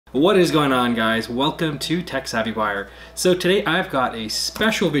What is going on, guys? Welcome to Tech Savvy Buyer. So today I've got a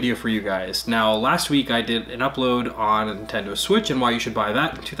special video for you guys. Now last week I did an upload on a Nintendo Switch and why you should buy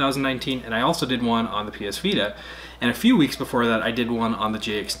that in 2019, and I also did one on the PS Vita, and a few weeks before that I did one on the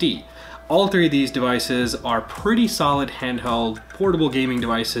JXD. All three of these devices are pretty solid handheld portable gaming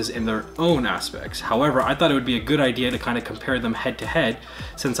devices in their own aspects. However, I thought it would be a good idea to kind of compare them head to head,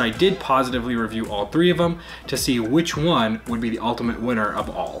 since I did positively review all three of them to see which one would be the ultimate winner of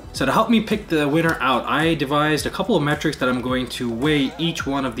all. So to help me pick the winner out, I devised a couple of metrics that I'm going to weigh each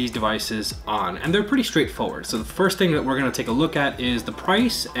one of these devices on, and they're pretty straightforward. So the first thing that we're going to take a look at is the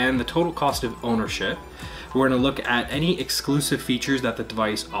price and the total cost of ownership. We're going to look at any exclusive features that the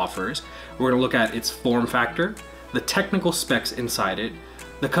device offers. We're going to look at its form factor, the technical specs inside it,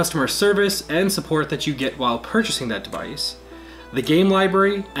 the customer service and support that you get while purchasing that device, the game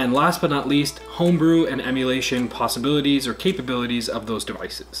library, and last but not least, homebrew and emulation possibilities or capabilities of those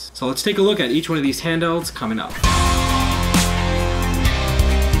devices. So let's take a look at each one of these handhelds coming up.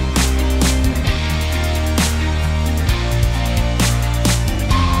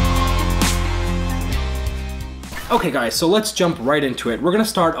 Okay guys, so let's jump right into it. We're gonna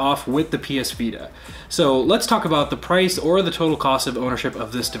start off with the PS Vita. So let's talk about the price or the total cost of ownership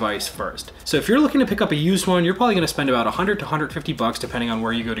of this device first. So if you're looking to pick up a used one, you're probably gonna spend about 100 to 150 bucks depending on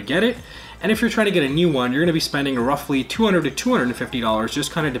where you go to get it. And if you're trying to get a new one, you're gonna be spending roughly $200 to $250,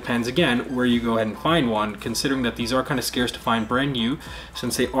 just kind of depends again where you go ahead and find one, considering that these are kind of scarce to find brand new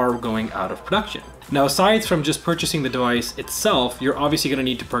since they are going out of production. Now, aside from just purchasing the device itself, you're obviously going to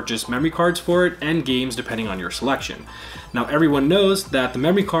need to purchase memory cards for it and games depending on your selection. Now, everyone knows that the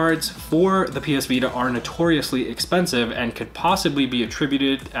memory cards for the PS Vita are notoriously expensive and could possibly be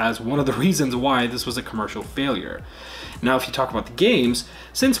attributed as one of the reasons why this was a commercial failure. Now, if you talk about the games,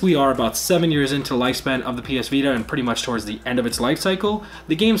 since we are about 7 years into the lifespan of the PS Vita and pretty much towards the end of its life cycle,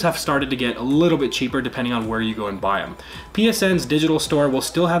 the games have started to get a little bit cheaper depending on where you go and buy them. PSN's digital store will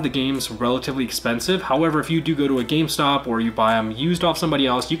still have the games relatively expensive. However, if you do go to a GameStop or you buy them used off somebody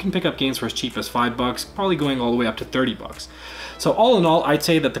else, you can pick up games for as cheap as $5, probably going all the way up to 30 bucks. So all in all, I'd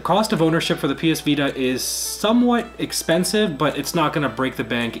say that the cost of ownership for the PS Vita is somewhat expensive, but it's not going to break the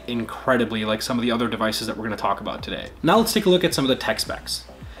bank incredibly like some of the other devices that we're going to talk about today. Now let's take a look at some of the tech specs.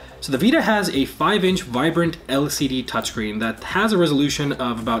 So the Vita has a 5-inch vibrant LCD touchscreen that has a resolution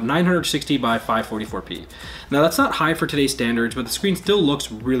of about 960 by 544p. Now that's not high for today's standards, but the screen still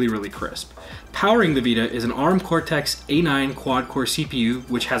looks really crisp. Powering the Vita is an ARM Cortex A9 quad-core CPU,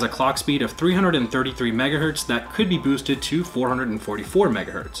 which has a clock speed of 333 MHz that could be boosted to 444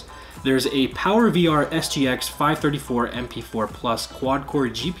 MHz. There's a PowerVR SGX 534 MP4 Plus quad-core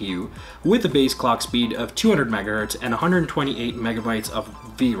GPU with a base clock speed of 200 MHz and 128 MB of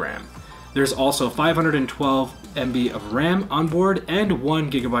VRAM. There's also 512 MB of RAM on board and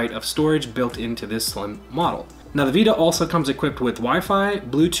 1 GB of storage built into this slim model. Now the Vita also comes equipped with Wi-Fi,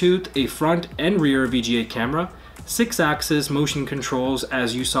 Bluetooth, a front and rear VGA camera, 6-axis motion controls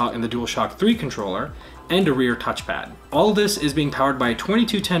as you saw in the DualShock 3 controller, and a rear touchpad. All of this is being powered by a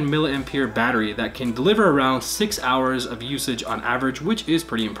 2210 mAh battery that can deliver around 6 hours of usage on average, which is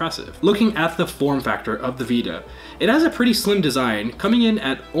pretty impressive. Looking at the form factor of the Vita, it has a pretty slim design, coming in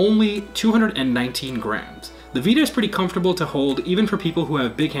at only 219 grams. The Vita is pretty comfortable to hold even for people who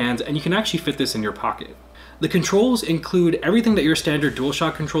have big hands, and you can actually fit this in your pocket. The controls include everything that your standard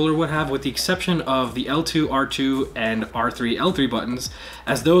DualShock controller would have, with the exception of the L2, R2, and R3, L3 buttons,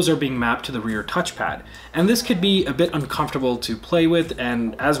 as those are being mapped to the rear touchpad. And this could be a bit uncomfortable to play with,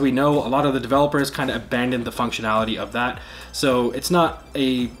 and as we know, a lot of the developers kind of abandoned the functionality of that, so it's not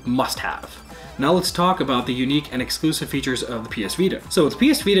a must-have. Now let's talk about the unique and exclusive features of the PS Vita. So with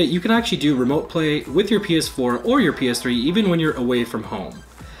PS Vita, you can actually do remote play with your PS4 or your PS3 even when you're away from home.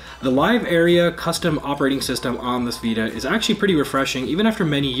 The Live Area custom operating system on this Vita is actually pretty refreshing even after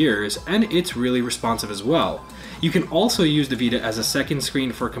many years, and it's really responsive as well. You can also use the Vita as a second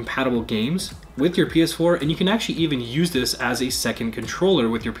screen for compatible games with your PS4, and you can actually even use this as a second controller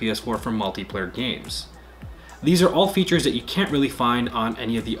with your PS4 for multiplayer games. These are all features that you can't really find on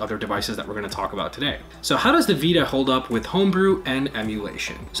any of the other devices that we're going to talk about today. So how does the Vita hold up with homebrew and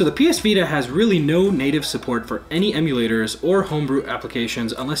emulation? So the PS Vita has really no native support for any emulators or homebrew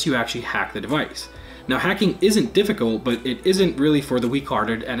applications unless you actually hack the device. Now hacking isn't difficult, but it isn't really for the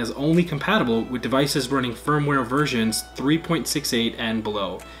weak-hearted and is only compatible with devices running firmware versions 3.68 and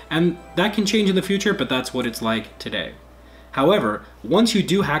below. And that can change in the future, but that's what it's like today. However, once you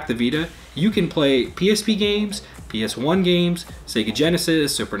do hack the Vita, you can play PSP games, PS1 games, Sega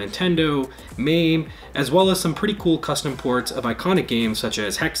Genesis, Super Nintendo, MAME, as well as some pretty cool custom ports of iconic games such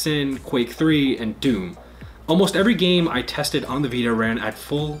as Hexen, Quake 3, and Doom. Almost every game I tested on the Vita ran at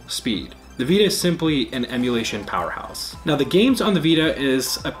full speed. The Vita is simply an emulation powerhouse. Now, the games on the Vita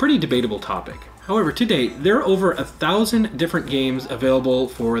is a pretty debatable topic. However, to date, there are over 1,000 different games available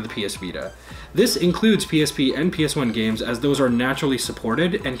for the PS Vita. This includes PSP and PS1 games, as those are naturally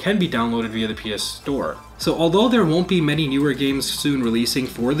supported and can be downloaded via the PS Store. So although there won't be many newer games soon releasing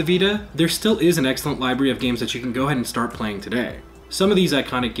for the Vita, there still is an excellent library of games that you can go ahead and start playing today. Some of these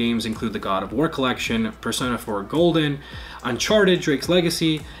iconic games include the God of War collection, Persona 4 Golden, Uncharted, Drake's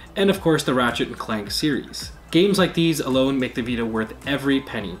Legacy, and of course the Ratchet & Clank series. Games like these alone make the Vita worth every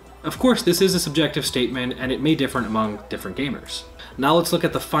penny. Of course, this is a subjective statement and it may differ among different gamers. Now let's look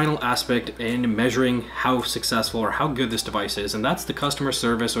at the final aspect in measuring how successful or how good this device is, and that's the customer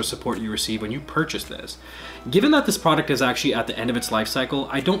service or support you receive when you purchase this. Given that this product is actually at the end of its life cycle,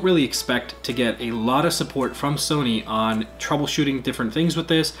 I don't really expect to get a lot of support from Sony on troubleshooting different things with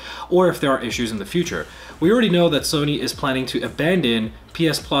this, or if there are issues in the future. We already know that Sony is planning to abandon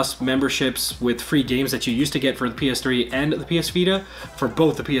PS Plus memberships with free games that you used to get for the PS3 and the PS Vita for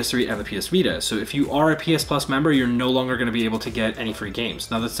both the PS3 and the PS Vita. So if you are a PS Plus member, you're no longer going to be able to get any free games.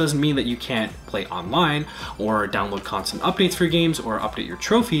 Now, this doesn't mean that you can't play online or download constant updates for games or update your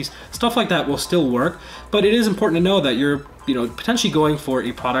trophies. Stuff like that will still work, but it is important to know that you're potentially going for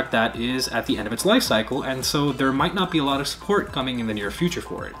a product that is at the end of its life cycle, and so there might not be a lot of support coming in the near future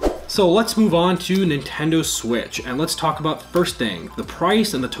for it. So let's move on to Nintendo Switch, and let's talk about first thing, the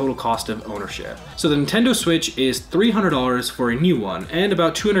price and the total cost of ownership. So the Nintendo Switch is $300 for a new one and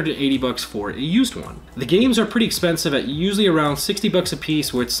about $280 for a used one. The games are pretty expensive at usually around $60 a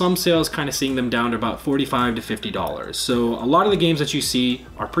piece, with some sales kind of seeing them down to about $45 to $50. So a lot of the games that you see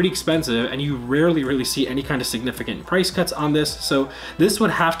are pretty expensive, and you rarely really see any kind of significant price cuts on this. So this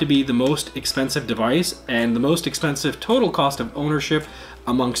would have to be the most expensive device and the most expensive total cost of ownership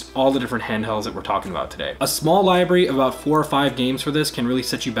amongst all the different handhelds that we're talking about today. A small library of about 4 or 5 games for this can really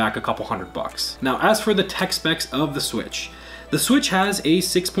set you back a couple $100. Now, as for the tech specs of the Switch has a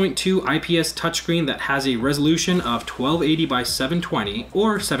 6.2 IPS touchscreen that has a resolution of 1280 by 720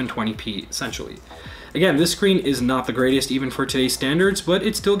 or 720p essentially. Again, this screen is not the greatest even for today's standards, but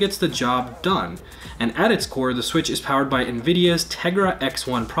it still gets the job done. And at its core, the Switch is powered by NVIDIA's Tegra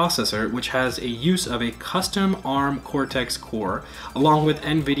X1 processor, which has a use of a custom ARM Cortex core, along with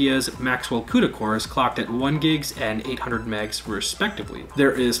NVIDIA's Maxwell CUDA cores clocked at 1 gigs and 800 megs respectively.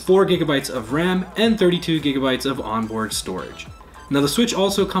 There is 4 gigabytes of RAM and 32 gigabytes of onboard storage. Now, the Switch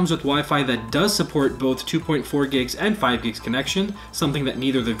also comes with Wi-Fi that does support both 2.4 gigs and 5 gigs connection, something that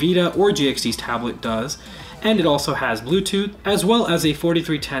neither the Vita or JXD's tablet does, and it also has Bluetooth, as well as a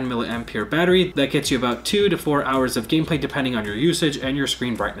 4310 mAh battery that gets you about 2 to 4 hours of gameplay depending on your usage and your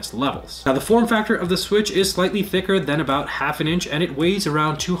screen brightness levels. Now, the form factor of the Switch is slightly thicker than about half an inch, and it weighs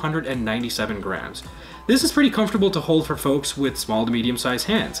around 297 grams. This is pretty comfortable to hold for folks with small to medium-sized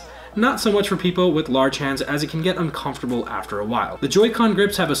hands. Not so much for people with large hands, as it can get uncomfortable after a while. The Joy-Con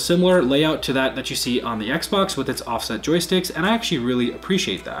grips have a similar layout to that you see on the Xbox with its offset joysticks, and I actually really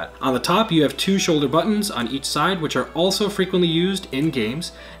appreciate that. On the top, you have 2 shoulder buttons on each side, which are also frequently used in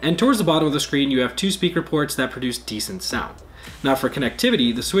games, and towards the bottom of the screen you have 2 speaker ports that produce decent sound. Now, for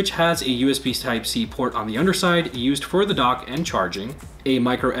connectivity, the Switch has a USB Type-C port on the underside used for the dock and charging, a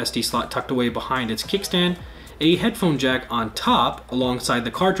micro SD slot tucked away behind its kickstand, a headphone jack on top alongside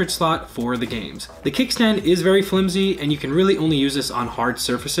the cartridge slot for the games. The kickstand is very flimsy, and you can really only use this on hard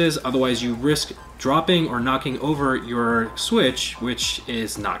surfaces, otherwise you risk dropping or knocking over your Switch, which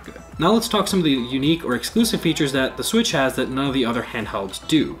is not good. Now let's talk some of the unique or exclusive features that the Switch has that none of the other handhelds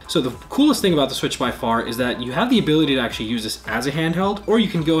do. So the coolest thing about the Switch by far is that you have the ability to actually use this as a handheld, or you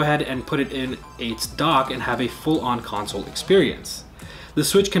can go ahead and put it in its dock and have a full-on console experience. The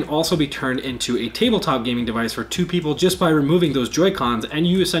Switch can also be turned into a tabletop gaming device for 2 people just by removing those Joy-Cons, and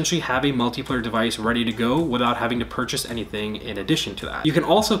you essentially have a multiplayer device ready to go without having to purchase anything in addition to that. You can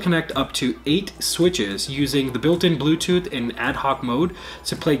also connect up to 8 Switches using the built-in Bluetooth in ad hoc mode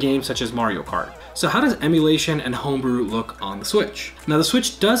to play games such as Mario Kart. So how does emulation and homebrew look on the Switch? Now, the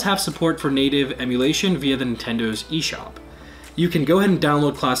Switch does have support for native emulation via the Nintendo's eShop. You can go ahead and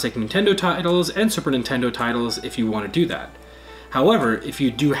download classic Nintendo titles and Super Nintendo titles if you want to do that. However, if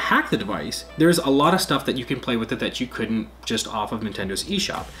you do hack the device, there's a lot of stuff that you can play with it that you couldn't just off of Nintendo's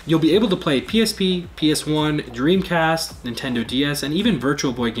eShop. You'll be able to play PSP, PS1, Dreamcast, Nintendo DS, and even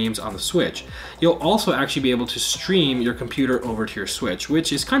Virtual Boy games on the Switch. You'll also actually be able to stream your computer over to your Switch,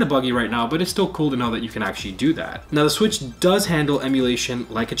 which is kind of buggy right now, but it's still cool to know that you can actually do that. Now, the Switch does handle emulation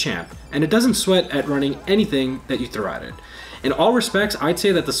like a champ, and it doesn't sweat at running anything that you throw at it. In all respects, I'd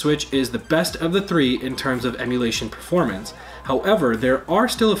say that the Switch is the best of the 3 in terms of emulation performance. However, there are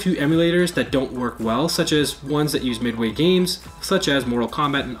still a few emulators that don't work well, such as ones that use midway games, such as Mortal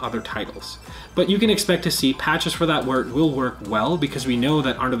Kombat and other titles. But you can expect to see patches for that where it will work well, because we know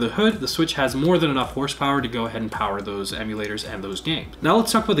that under the hood, the Switch has more than enough horsepower to go ahead and power those emulators and those games. Now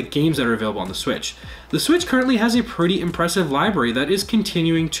let's talk about the games that are available on the Switch. The Switch currently has a pretty impressive library that is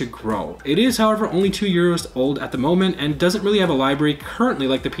continuing to grow. It is, however, only 2 years old at the moment and doesn't really have a library currently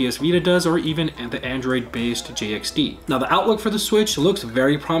like the PS Vita does, or even the Android-based JXD. Now the outlook for the Switch looks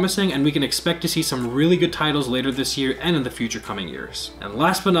very promising, and we can expect to see some really good titles later this year and in the future coming years. And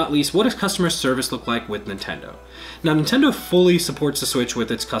last but not least, what does customer service look like with Nintendo? Now, Nintendo fully supports the Switch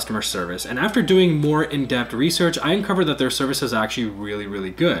with its customer service, and after doing more in-depth research, I uncovered that their service is actually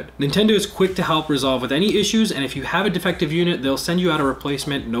really good. Nintendo is quick to help resolve with any issues, and if you have a defective unit, they'll send you out a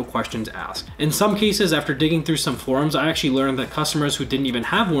replacement, no questions asked. In some cases, after digging through some forums, I actually learned that customers who didn't even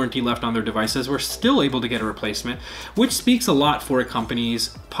have warranty left on their devices were still able to get a replacement, which speaks a lot for a company's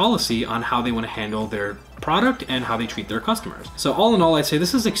policy on how they want to handle their product and how they treat their customers. So all in all, I'd say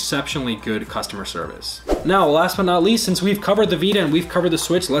this is exceptionally good customer service. Now, last but not least, since we've covered the Vita and we've covered the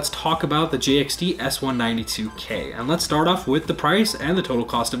Switch, let's talk about the JXD S192K. And let's start off with the price and the total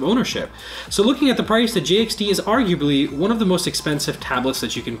cost of ownership. So looking at the price, the JXD is arguably one of the most expensive tablets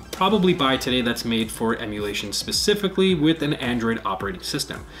that you can probably buy today that's made for emulation, specifically with an Android operating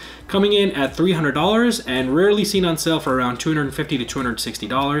system. Coming in at $300 and rarely seen on sale for around $250 to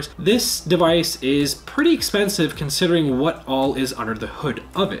 $260. This device is pretty expensive considering what all is under the hood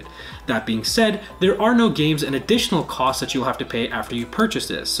of it. That being said, there are no games and additional costs that you'll have to pay after you purchase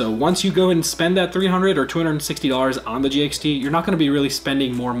this. So once you go and spend that $300 or $260 on the JXD, you're not going to be really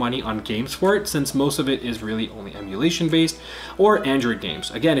spending more money on games for it, since most of it is really only emulation based or Android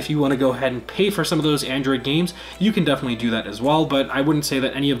games. Again, if you want to go ahead and pay for some of those Android games, you can definitely do that as well, but I wouldn't say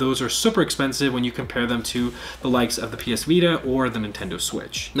that any of those are super expensive when you compare them to the likes of the PS Vita or the Nintendo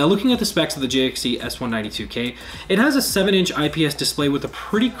Switch. Now, looking at the specs of the JXD S192K, it has a 7-inch IPS display with a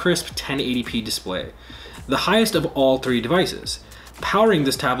pretty crisp 1080p display, the highest of all three devices. Powering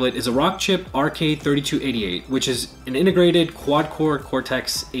this tablet is a Rockchip RK3288, which is an integrated quad-core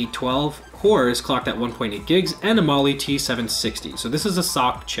Cortex-A12 cores clocked at 1.8 gigs and a Mali T760. So this is a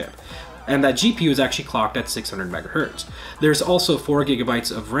SoC chip, and that GPU is actually clocked at 600 megahertz. There's also 4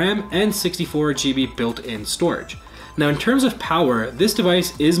 gigabytes of RAM and 64 GB built-in storage. Now, in terms of power, this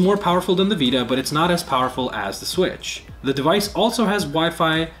device is more powerful than the Vita, but it's not as powerful as the Switch. The device also has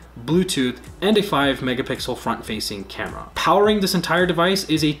Wi-Fi, Bluetooth, and a 5 megapixel front-facing camera. Powering this entire device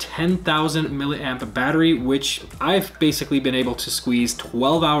is a 10,000 milliamp battery, which I've basically been able to squeeze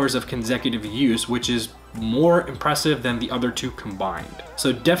 12 hours of consecutive use, which is more impressive than the other two combined.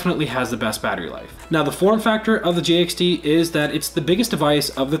 So definitely has the best battery life. Now, the form factor of the JXD is that it's the biggest device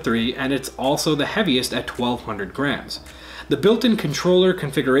of the three, and it's also the heaviest at 1,200 grams. The built-in controller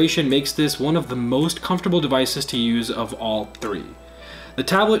configuration makes this one of the most comfortable devices to use of all three. The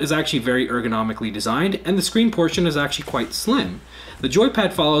tablet is actually very ergonomically designed, and the screen portion is actually quite slim. The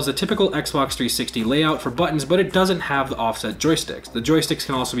joypad follows a typical Xbox 360 layout for buttons, but it doesn't have the offset joysticks. The joysticks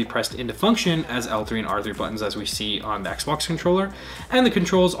can also be pressed into function as L3 and R3 buttons, as we see on the Xbox controller, and the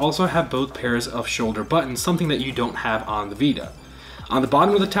controls also have both pairs of shoulder buttons, something that you don't have on the Vita. On the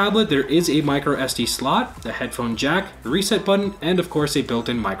bottom of the tablet, there is a micro SD slot, a headphone jack, a reset button, and of course a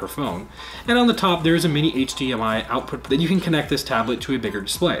built-in microphone. And on the top, there is a mini HDMI output that you can connect this tablet to a bigger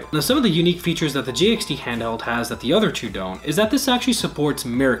display. Now, some of the unique features that the JXD handheld has that the other two don't is that this actually supports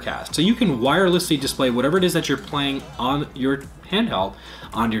Miracast, so you can wirelessly display whatever it is that you're playing on your handheld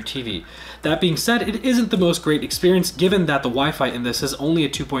on your TV. That being said, it isn't the most great experience given that the Wi-Fi in this is only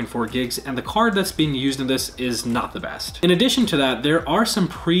at 2.4 gigs and the card that's being used in this is not the best. In addition to that, there are some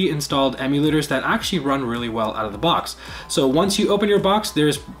pre-installed emulators that actually run really well out of the box. So once you open your box,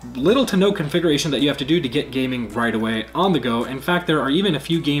 there's little to no configuration that you have to do to get gaming right away on the go. In fact, there are even a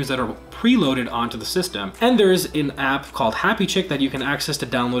few games that are preloaded onto the system, and there's an app called Happy Chick that you can access to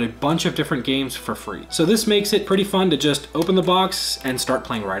download a bunch of different games for free. So this makes it pretty fun to just open the box and start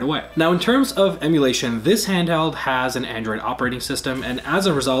playing right away. Now, in terms of emulation, this handheld has an Android operating system, and as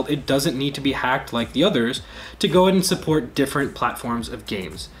a result, it doesn't need to be hacked like the others to go ahead and support different platforms of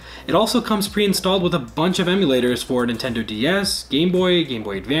games. It also comes pre-installed with a bunch of emulators for Nintendo DS, Game Boy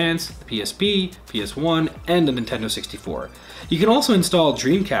Advance, PSP, PS1, and the Nintendo 64. You can also install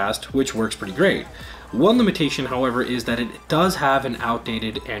Dreamcast, which works pretty great. One limitation, however, is that it does have an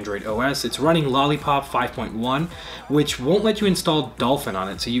outdated Android OS. It's running Lollipop 5.1, which won't let you install Dolphin on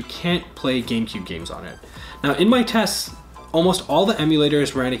it, so you can't play GameCube games on it. Now, in my tests, almost all the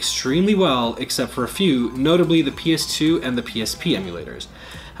emulators ran extremely well except for a few, notably the PS2 and the PSP emulators.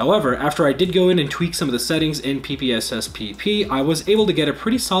 However, after I did go in and tweak some of the settings in PPSSPP, I was able to get a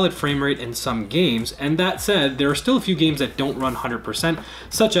pretty solid frame rate in some games, and that said, there are still a few games that don't run 100%,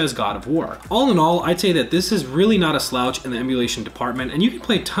 such as God of War. All in all, I'd say that this is really not a slouch in the emulation department, and you can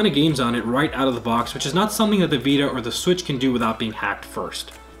play a ton of games on it right out of the box, which is not something that the Vita or the Switch can do without being hacked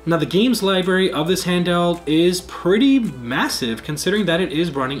first. Now, the games library of this handheld is pretty massive considering that it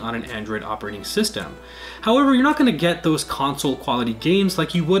is running on an Android operating system. However, you're not going to get those console quality games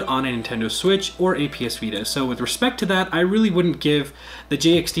like you would on a Nintendo Switch or a PS Vita. So with respect to that, I really wouldn't give the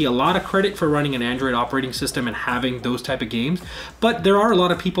JXD a lot of credit for running an Android operating system and having those type of games. But there are a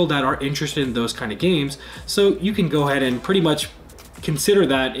lot of people that are interested in those kind of games. So you can go ahead and pretty much consider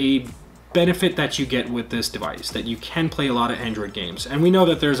that a benefit that you get with this device, that you can play a lot of Android games. And we know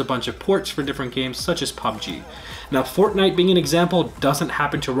that there's a bunch of ports for different games such as PUBG. Now, Fortnite being an example doesn't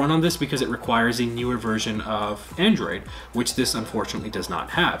happen to run on this because it requires a newer version of Android, which this unfortunately does not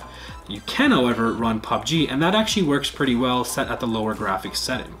have. You can, however, run PUBG, and that actually works pretty well set at the lower graphics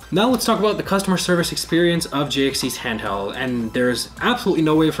setting. Now let's talk about the customer service experience of JXD's handheld, and there's absolutely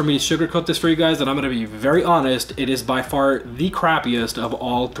no way for me to sugarcoat this for you guys, and I'm going to be very honest, it is by far the crappiest of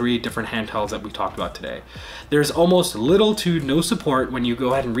all three different handhelds that we talked about today. There's almost little to no support when you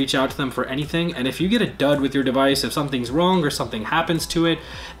go ahead and reach out to them for anything, and if you get a dud with your device, if something's wrong or something happens to it,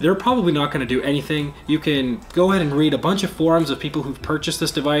 they're probably not going to do anything. You can go ahead and read a bunch of forums of people who've purchased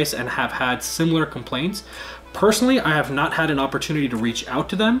this device and have had similar complaints. Personally, I have not had an opportunity to reach out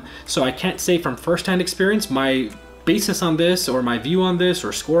to them, so I can't say from first-hand experience. My basis on this, or my view on this,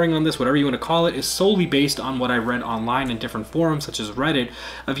 or scoring on this, whatever you want to call it, is solely based on what I read online in different forums such as Reddit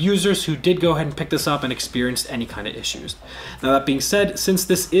of users who did go ahead and pick this up and experienced any kind of issues. Now, that being said, since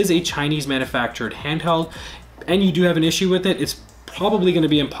this is a Chinese manufactured handheld and you do have an issue with it, it's probably going to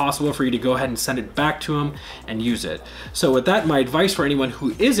be impossible for you to go ahead and send it back to them and use it. So with that, my advice for anyone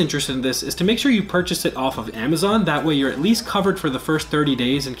who is interested in this is to make sure you purchase it off of Amazon. That way you're at least covered for the first 30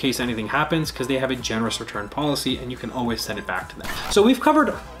 days in case anything happens, because they have a generous return policy and you can always send it back to them. So we've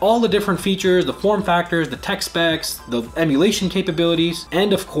covered all the different features, the form factors, the tech specs, the emulation capabilities,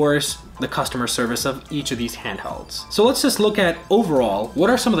 and of course, the customer service of each of these handhelds. So let's just look at overall, what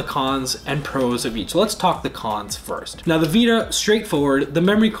are some of the cons and pros of each? So let's talk the cons first. Now, the Vita, straightforward, the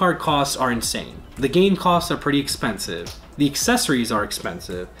memory card costs are insane. The game costs are pretty expensive. The accessories are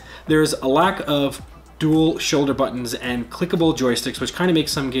expensive. There's a lack of dual shoulder buttons and clickable joysticks, which kind of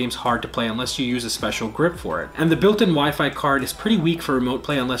makes some games hard to play unless you use a special grip for it. And the built-in Wi-Fi card is pretty weak for remote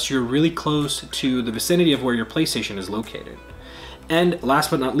play unless you're really close to the vicinity of where your PlayStation is located. And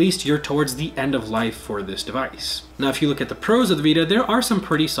last but not least, you're towards the end of life for this device. Now, if you look at the pros of the Vita, there are some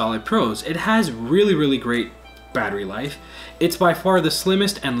pretty solid pros. It has really great battery life. It's by far the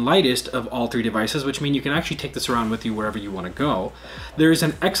slimmest and lightest of all three devices, which means you can actually take this around with you wherever you want to go. There's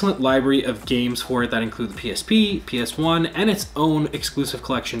an excellent library of games for it that include the PSP, PS1, and its own exclusive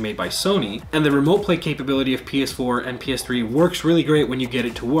collection made by Sony. And the remote play capability of PS4 and PS3 works really great when you get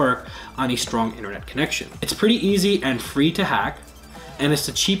it to work on a strong internet connection. It's pretty easy and free to hack, and it's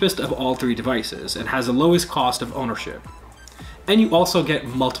the cheapest of all three devices and has the lowest cost of ownership. And you also get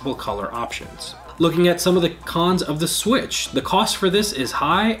multiple color options. Looking at some of the cons of the Switch, the cost for this is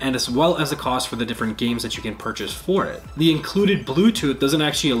high, and as well as the cost for the different games that you can purchase for it. The included Bluetooth doesn't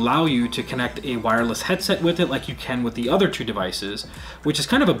actually allow you to connect a wireless headset with it like you can with the other two devices, which is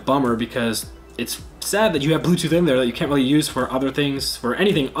kind of a bummer because it's sad that you have Bluetooth in there that you can't really use for other things, for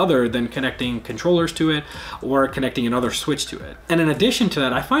anything other than connecting controllers to it or connecting another Switch to it. And in addition to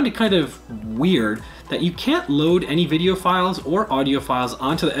that, I find it kind of weird that you can't load any video files or audio files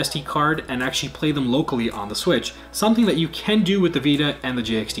onto the SD card and actually play them locally on the Switch, something that you can do with the Vita and the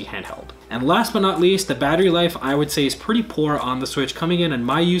JXD handheld. And last but not least, the battery life I would say is pretty poor on the Switch, coming in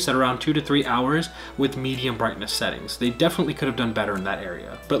my use at around 2 to 3 hours with medium brightness settings. They definitely could have done better in that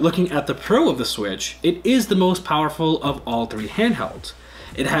area. But looking at the Pro of the Switch, it is the most powerful of all three handhelds.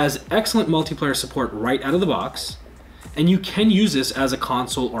 It has excellent multiplayer support right out of the box, and you can use this as a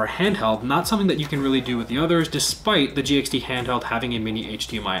console or a handheld, not something that you can really do with the others, despite the JXD handheld having a mini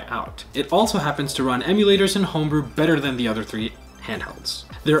HDMI out. It also happens to run emulators and homebrew better than the other three handhelds.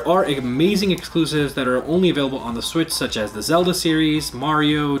 There are amazing exclusives that are only available on the Switch, such as the Zelda series,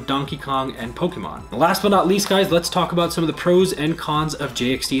 Mario, Donkey Kong, and Pokemon. Last but not least, guys, let's talk about some of the pros and cons of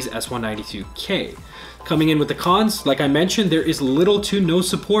JXD's S192K. Coming in with the cons, like I mentioned, there is little to no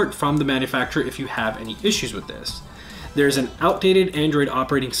support from the manufacturer if you have any issues with this. There's an outdated Android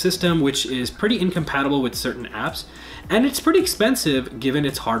operating system which is pretty incompatible with certain apps, and it's pretty expensive given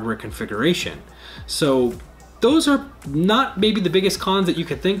its hardware configuration. So those are not maybe the biggest cons that you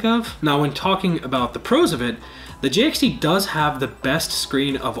could think of. Now, when talking about the pros of it, the JXD does have the best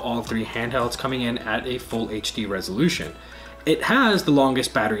screen of all three handhelds, coming in at a full HD resolution. It has the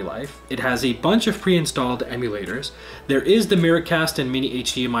longest battery life, it has a bunch of pre-installed emulators, there is the Miracast and mini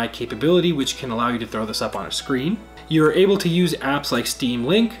HDMI capability which can allow you to throw this up on a screen. You're able to use apps like Steam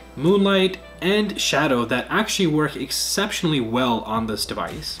Link, Moonlight, and Shadow that actually work exceptionally well on this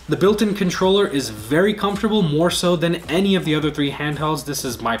device. The built-in controller is very comfortable, more so than any of the other three handhelds. This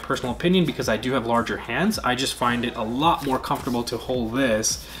is my personal opinion because I do have larger hands. I just find it a lot more comfortable to hold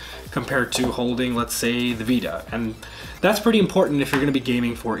this compared to holding, let's say, the Vita. And that's pretty important if you're gonna be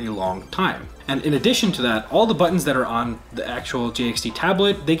gaming for a long time. And in addition to that, all the buttons that are on the actual JXD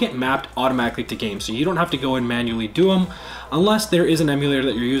tablet, they get mapped automatically to games. So you don't have to go and manually do them unless there is an emulator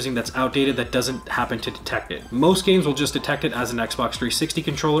that you're using that's outdated that doesn't happen to detect it. Most games will just detect it as an Xbox 360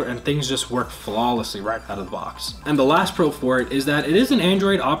 controller and things just work flawlessly right out of the box. And the last pro for it is that it is an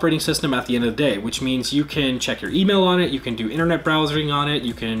Android operating system at the end of the day, which means you can check your email on it, you can do internet browsing on it,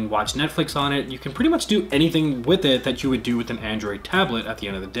 you can watch Netflix on it, you can pretty much do anything with it that you would do with an Android tablet at the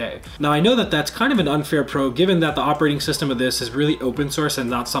end of the day. Now, I know that that's kind of an unfair pro given that the operating system of this is really open source and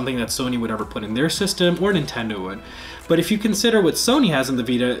not something that Sony would ever put in their system or Nintendo would. But if you consider what Sony has in the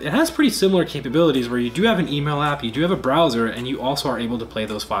Vita, it has pretty similar capabilities where you do have an email app, you do have a browser, and you also are able to play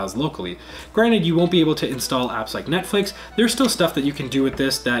those files locally. Granted, you won't be able to install apps like Netflix. There's still stuff that you can do with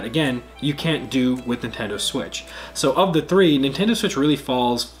this that, again, you can't do with Nintendo Switch. So of the three, Nintendo Switch really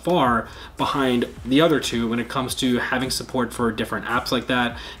falls far behind the other two when it comes to having support for different apps like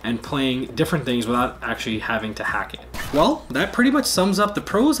that and playing different things without actually having to hack it. Well, that pretty much sums up the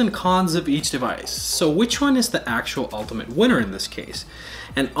pros and cons of each device. So which one is the actual ultimate winner in this case?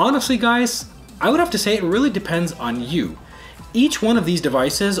 And honestly, guys, I would have to say it really depends on you. Each one of these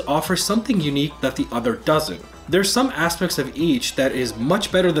devices offers something unique that the other doesn't. There's some aspects of each that is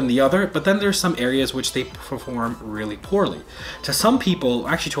much better than the other, but then there's some areas which they perform really poorly. To some people,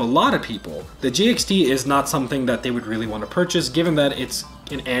 actually to a lot of people, the JXD is not something that they would really want to purchase given that it's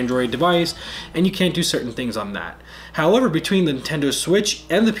an Android device and you can't do certain things on that. However, between the Nintendo Switch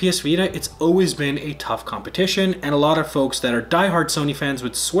and the PS Vita, it's always been a tough competition, and a lot of folks that are diehard Sony fans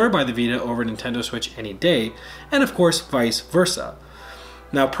would swear by the Vita over Nintendo Switch any day, and of course vice versa.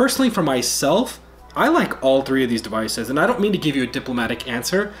 Now personally for myself, I like all three of these devices, and I don't mean to give you a diplomatic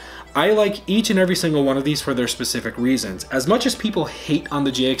answer. I like each and every single one of these for their specific reasons. As much as people hate on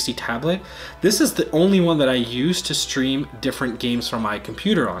the JXD tablet, this is the only one that I use to stream different games from my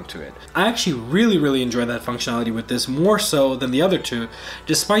computer onto it. I actually really enjoy that functionality with this more so than the other two,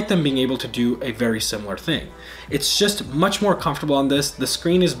 despite them being able to do a very similar thing. It's just much more comfortable on this, the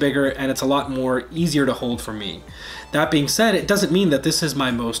screen is bigger, and it's a lot more easier to hold for me. That being said, it doesn't mean that this is my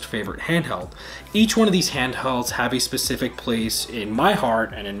most favorite handheld. Each one of these handhelds have a specific place in my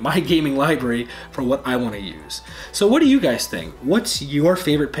heart and in my gaming library for what I want to use. So what do you guys think? What's your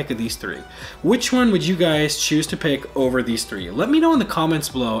favorite pick of these three? Which one would you guys choose to pick over these three? Let me know in the comments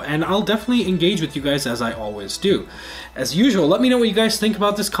below, and I'll definitely engage with you guys as I always do. As usual, let me know what you guys think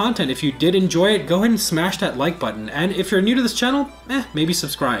about this content. If you did enjoy it, go ahead and smash that like button. And if you're new to this channel, maybe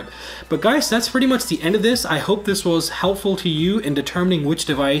subscribe. But guys, that's pretty much the end of this. I hope this was helpful to you in determining which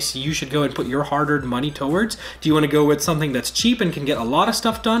device you should go and put your hard-earned money towards. Do you want to go with something that's cheap and can get a lot of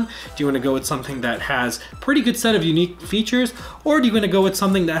stuff done? Do you want to go with something that has a pretty good set of unique features? Or do you want to go with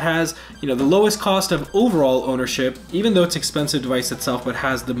something that has, the lowest cost of overall ownership, even though it's an expensive device itself, but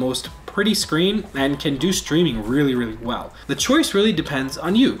has the most pretty screen and can do streaming really well? The choice really depends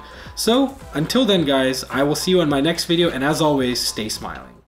on you. So until then guys, I will see you in my next video, and as always, stay smiling.